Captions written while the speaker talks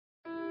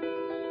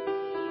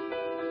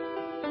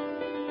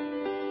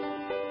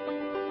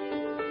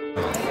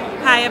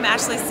am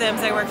Ashli.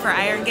 I work for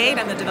Iron Gate.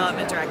 I'm the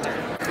development director.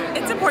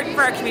 It's important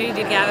for our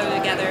community to gather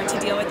together to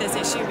deal with this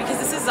issue because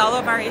this is all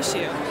of our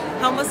issue.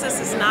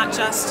 Homelessness is not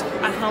just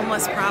a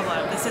homeless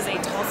problem. This is a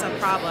Tulsa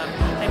problem,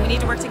 and we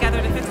need to work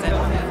together to fix it.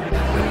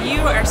 When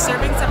you are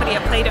serving somebody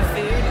a plate of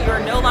food,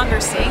 you're no longer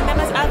seeing them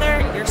as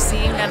other, you're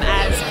seeing them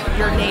as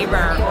your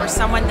neighbor or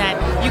someone that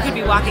you could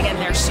be walking in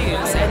their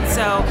shoes. And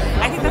so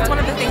I think that's one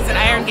of the things that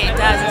Iron Gate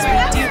does is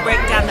we do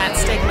break down that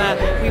stigma,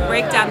 we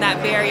break down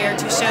that barrier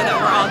to show that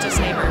we're all just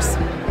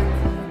neighbors.